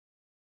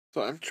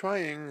So I'm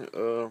trying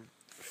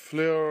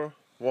FLIR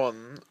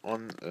ONE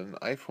on an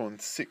iPhone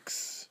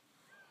 6,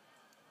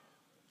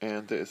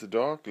 and there is a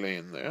dog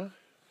laying there,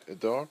 a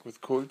dog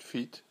with cold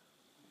feet,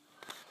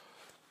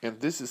 and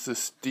this is a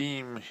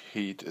steam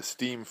heat, a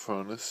steam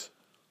furnace.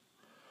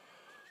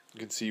 You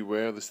can see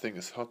where this thing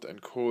is hot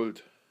and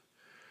cold.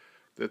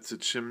 That's a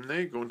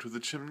chimney, going to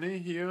the chimney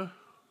here,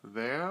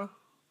 there,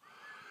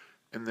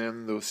 and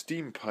then those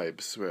steam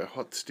pipes where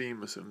hot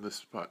steam is in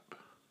this pipe.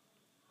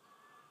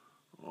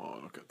 Oh,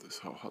 look at this,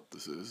 how hot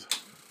this is.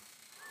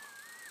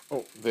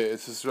 Oh, there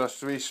it is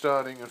just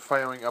restarting and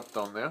firing up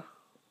down there.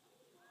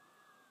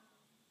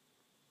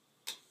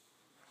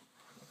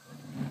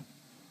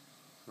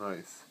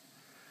 Nice.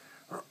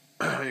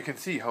 You can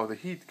see how the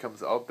heat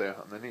comes out there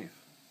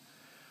underneath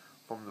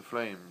from the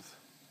flames.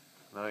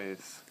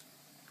 Nice.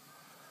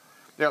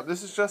 Yeah,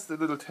 this is just a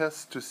little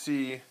test to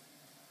see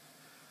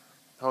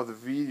how the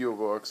video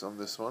works on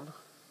this one.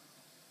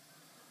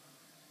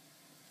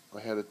 I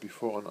had it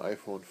before on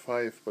iPhone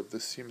 5, but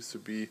this seems to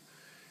be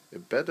a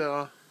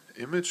better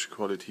image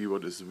quality,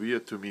 what is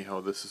weird to me how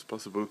this is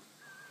possible,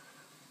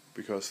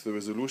 because the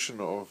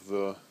resolution of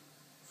the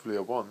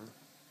FLIR ONE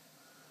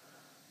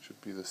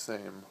should be the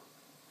same,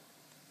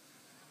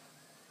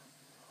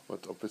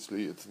 but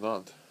obviously it's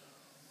not.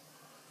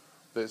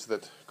 There's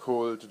that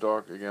cold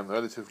dog again,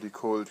 relatively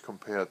cold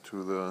compared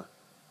to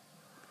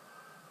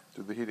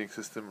the heating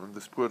system, and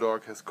this poor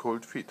dog has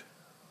cold feet.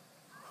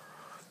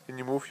 Can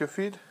you move your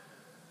feet?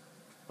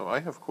 Oh,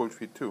 I have cold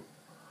feet too.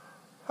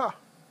 Ha!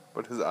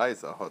 But his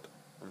eyes are hot,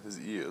 and his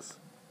ears.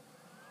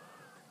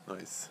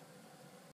 Nice.